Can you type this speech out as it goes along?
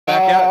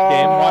back out,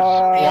 game.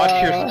 Watch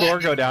your score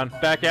go down.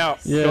 Back out.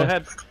 Yeah. Go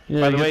ahead.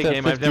 Yeah, By the way, that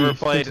game, 50,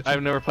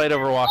 I've never played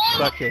Overwatch.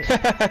 Suck it.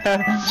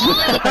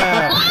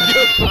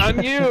 Just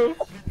on you.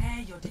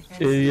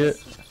 Idiot.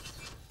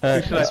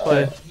 Who should I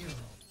play?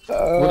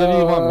 Whatever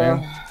you want,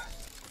 man.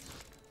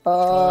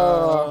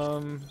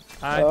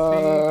 I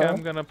think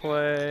I'm gonna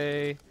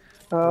play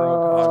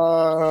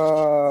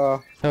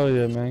Roadhog. Hell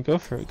yeah, man. Go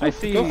for it. Go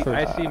for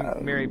it. I see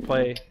Mary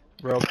play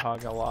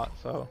Roadhog a lot,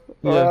 so.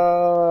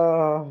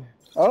 Yeah.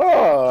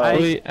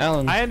 Wait,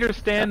 Alan. I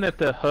understand that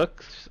the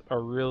hooks are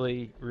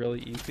really,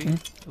 really easy.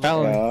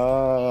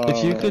 Alan,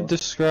 if you could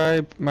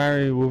describe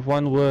Mary with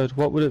one word,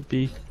 what would it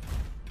be?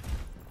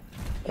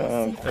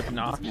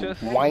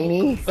 Obnoxious?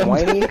 Whiny,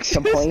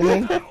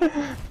 complaining.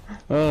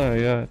 Oh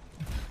yeah.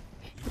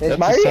 Is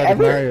Mary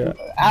ever,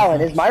 Alan?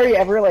 Is Mary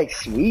ever like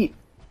sweet?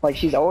 Like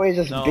she's always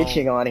just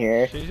bitching on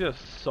here. She's just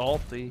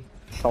salty.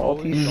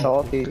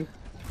 Salty.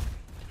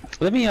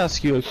 Let me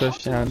ask you a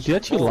question, Alan. Do you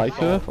actually like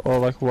her, or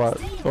like what?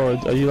 Or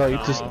are you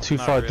like just too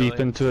far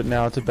deep into it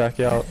now to back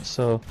out?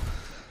 So.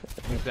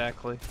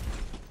 Exactly.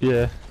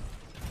 Yeah.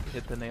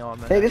 Hit the nail on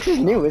the head. Hey, this is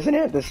new, isn't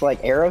it? This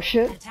like arrow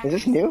shit. Is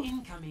this new?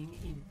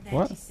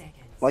 What?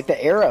 Like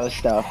the arrow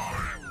stuff.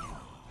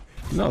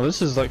 No,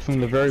 this is like from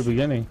the very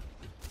beginning.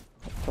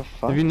 What the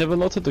fuck? Have you never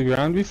looked at the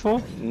ground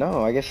before?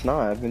 No, I guess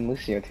not. I've been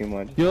Lucio too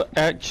much. You're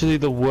actually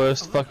the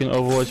worst fucking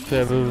Overwatch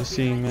player I've ever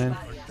seen, man.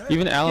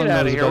 Even Alan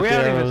knows about we the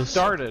haven't arrows. even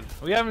started.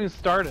 We haven't even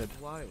started.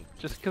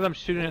 Just because I'm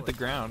shooting at the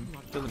ground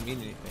doesn't mean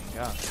anything.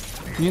 God.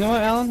 You know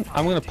what, Alan?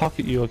 I'm gonna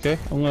pocket you, okay?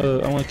 I'm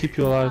gonna keep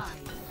you alive.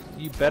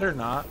 You better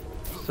not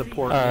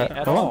support me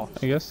at all.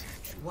 I guess.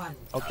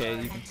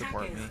 Okay, you can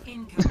support me.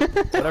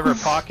 Whatever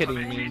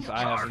pocketing means,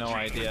 I have no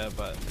idea,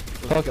 but...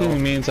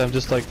 Pocketing means I'm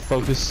just like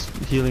focus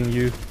healing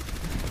you.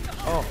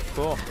 Oh,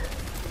 cool.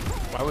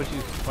 Why would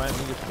you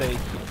just say,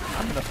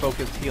 I'm gonna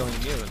focus healing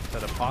you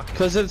instead of pocketing?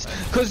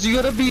 Cause you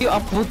gotta be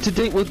up to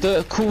date with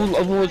the cool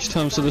Overwatch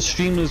terms so the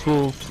streamers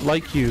will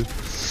like you.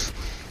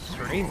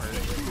 Streamers?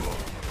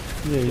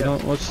 Yeah, you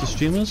don't watch the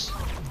streamers?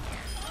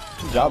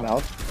 Good job,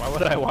 Alan. Why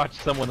would I watch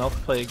someone else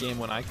play a game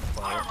when I can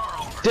play it?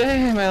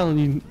 Damn,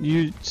 Alan,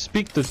 you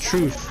speak the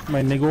truth,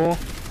 my nigga.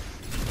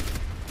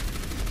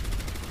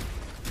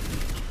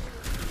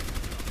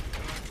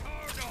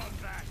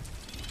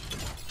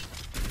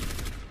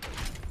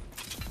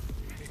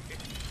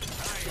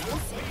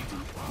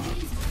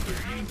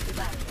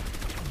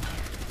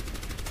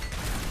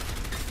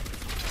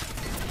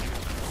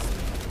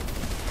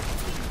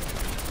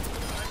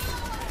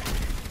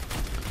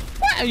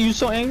 Why are you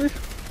so angry?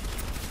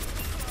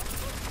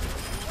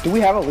 Do we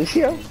have a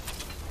Lucio?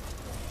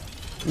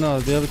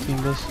 No, the other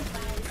team does.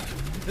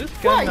 This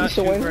gun not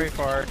shoot very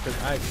far,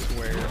 because I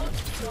swear,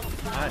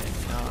 I am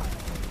not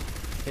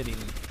hitting.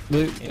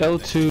 The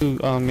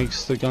L2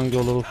 makes the gun go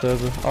a little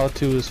further.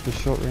 R2 is for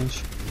short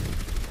range.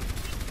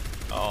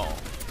 Oh,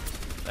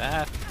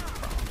 that's the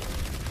problem.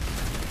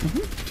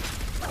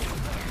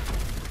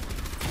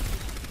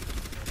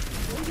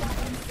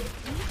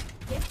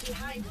 Get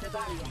behind the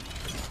barrier.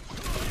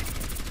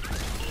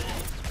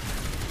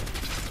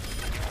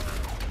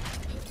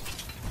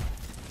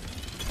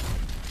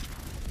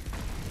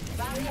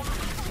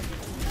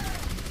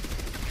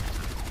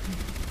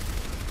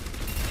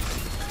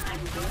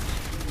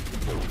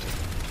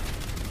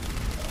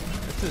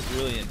 This is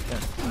really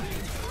intense.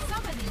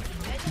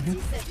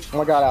 Oh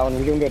my god, Alan,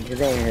 you're doing good. You're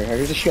going here.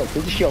 Here's the shield.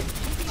 Here's the shield.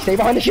 Stay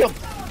behind the shield.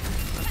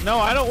 No,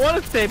 I don't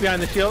want to stay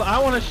behind the shield. I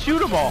want to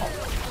shoot a ball.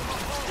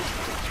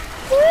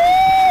 Woo!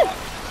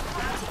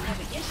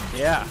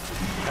 Yeah,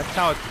 that's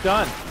how it's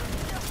done.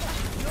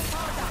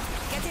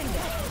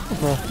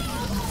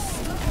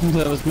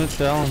 That was meant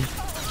for Alan.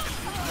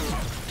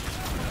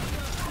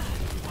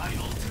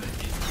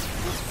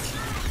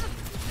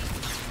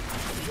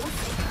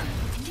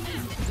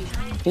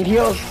 Need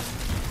heals.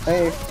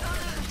 Hey.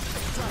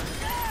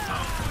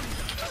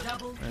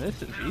 Man,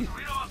 this is easy.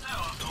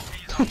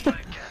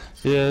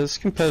 Yeah, this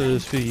competitive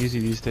is pretty easy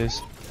these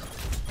days.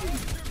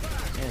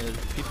 Man, do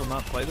people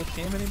not play this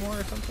game anymore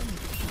or something?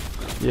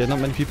 Yeah, not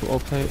many people all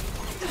play it. I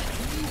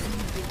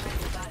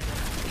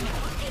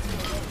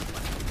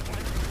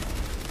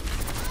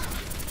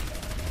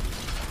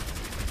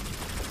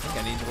think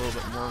I need a little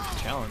bit more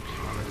challenge,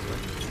 honestly.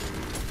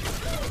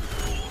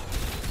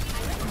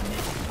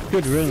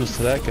 Good riddance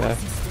to that guy.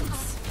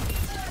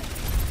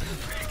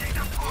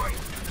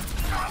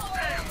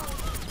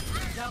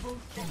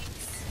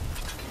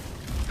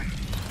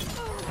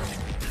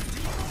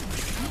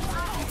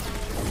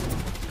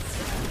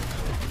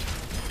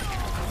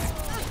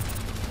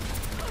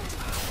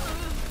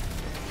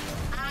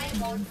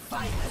 I'm on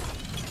fire.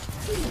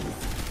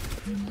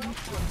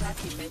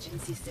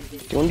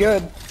 Doing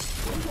good.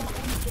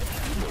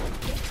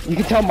 You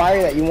can tell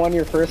Maya that you won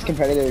your first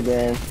competitive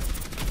game.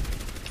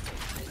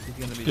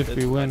 If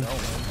we win.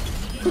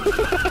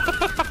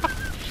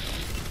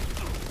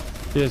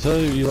 Yeah, tell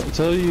you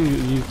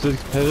did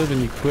competitive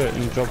and you quit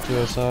and you dropped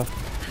to SR.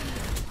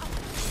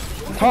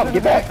 Tom,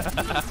 get back!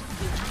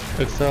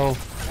 It fell.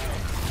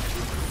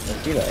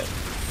 Let's do that.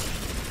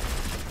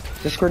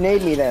 Just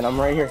grenade me then. I'm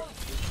right here.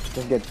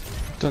 That's good.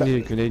 Don't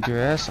need a grenade your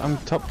ass. I'm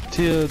top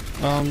tier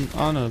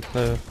Ana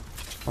player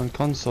on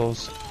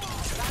consoles.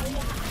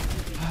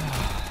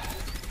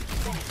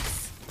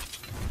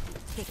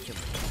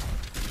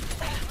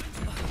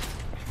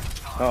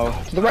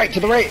 Oh, to the right, to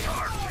the right.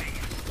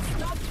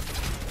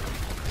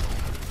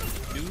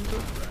 To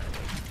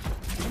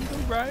the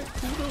right,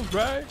 to the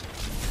right.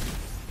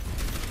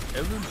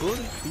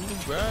 Everybody to the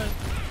right.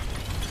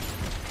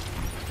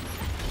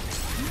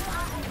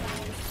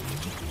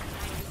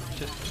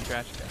 Just a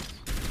scratch, guys.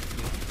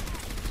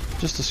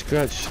 Just a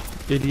scratch,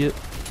 idiot.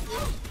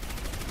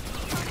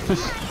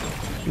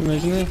 You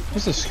imagine that?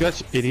 Just a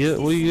scratch,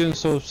 idiot. What are you getting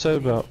so upset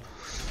about?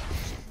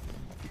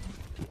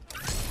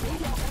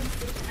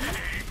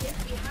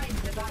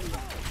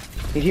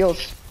 He heals.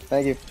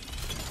 Thank you.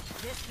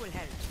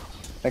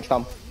 Thanks,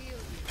 Tom.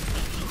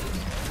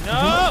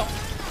 No!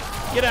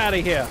 Get out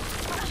of here.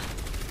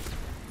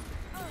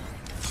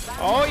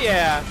 Oh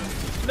yeah.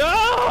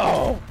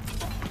 No!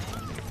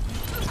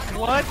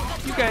 What?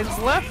 You guys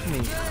left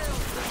me.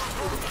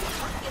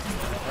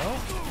 Oh.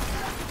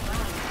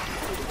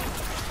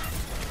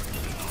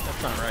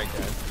 That's not right,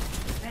 guys.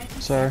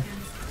 Sorry.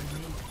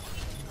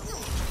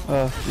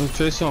 The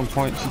Tracer on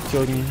point, she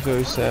killed me.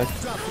 Very sad.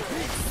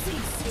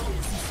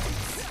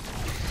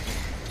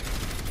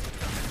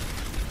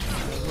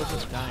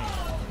 Dying.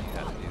 You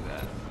gotta do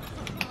that.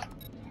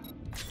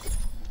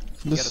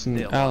 Listen,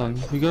 Alan,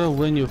 you gotta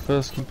win your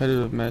first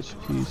competitive match,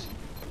 please.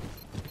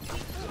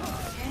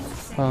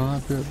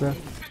 I'll be right back.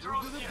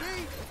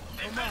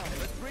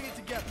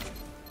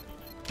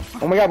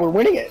 Oh my god, we're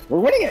winning it! We're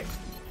winning it!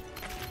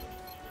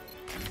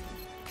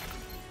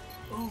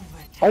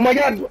 Oh my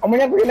god! Oh my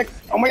god, we're gonna...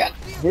 Oh my god!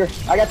 Here,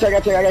 I got you, I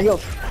got you, I got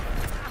heals.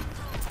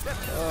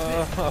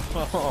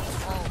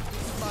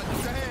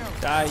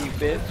 Die, you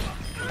bitch.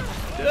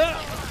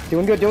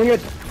 Doing good, doing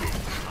good.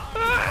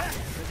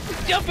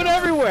 He's jumping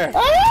everywhere!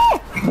 Ah!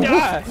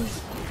 Die!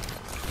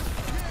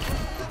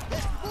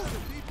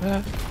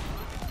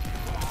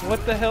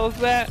 What the hell is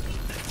that?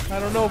 I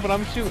don't know, but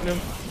I'm shooting him.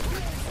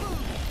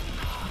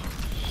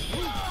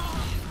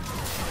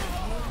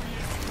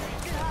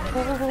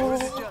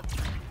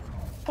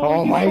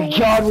 Oh my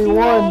god, we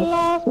won!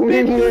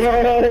 We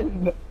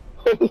won!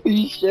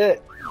 Holy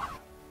shit!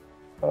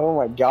 Oh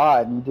my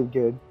god, you did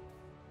good.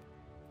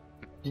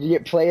 Did you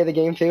get play of the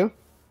game too?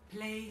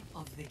 Play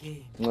of the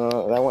game.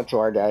 No, that went to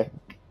our guy.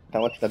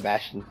 That went to the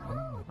Bastion.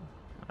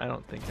 I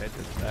don't think I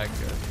did that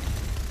good.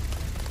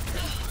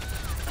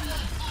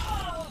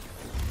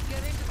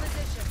 Get into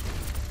position.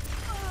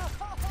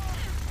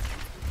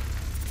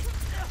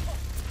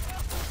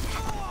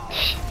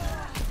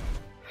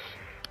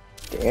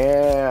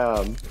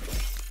 Damn.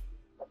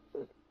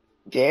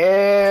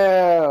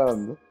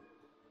 Damn.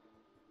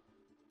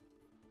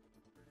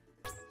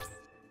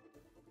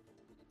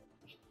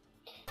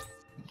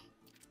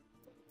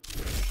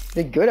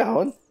 Did good,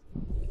 Alan.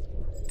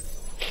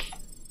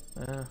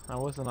 I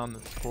wasn't on the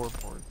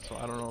scoreboard, so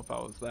I don't know if I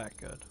was that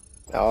good.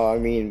 Oh, I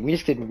mean, we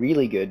just did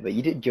really good, but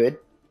you did good.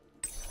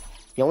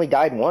 You only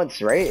died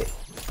once, right?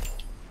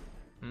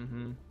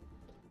 Mm-hmm.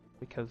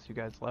 Because you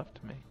guys left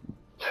me.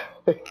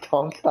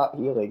 Tom stopped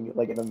healing,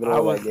 like in the middle I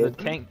of was that the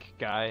game. tank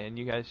guy, and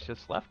you guys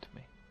just left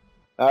me.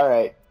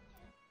 Alright.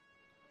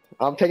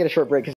 I'm taking a short break 'cause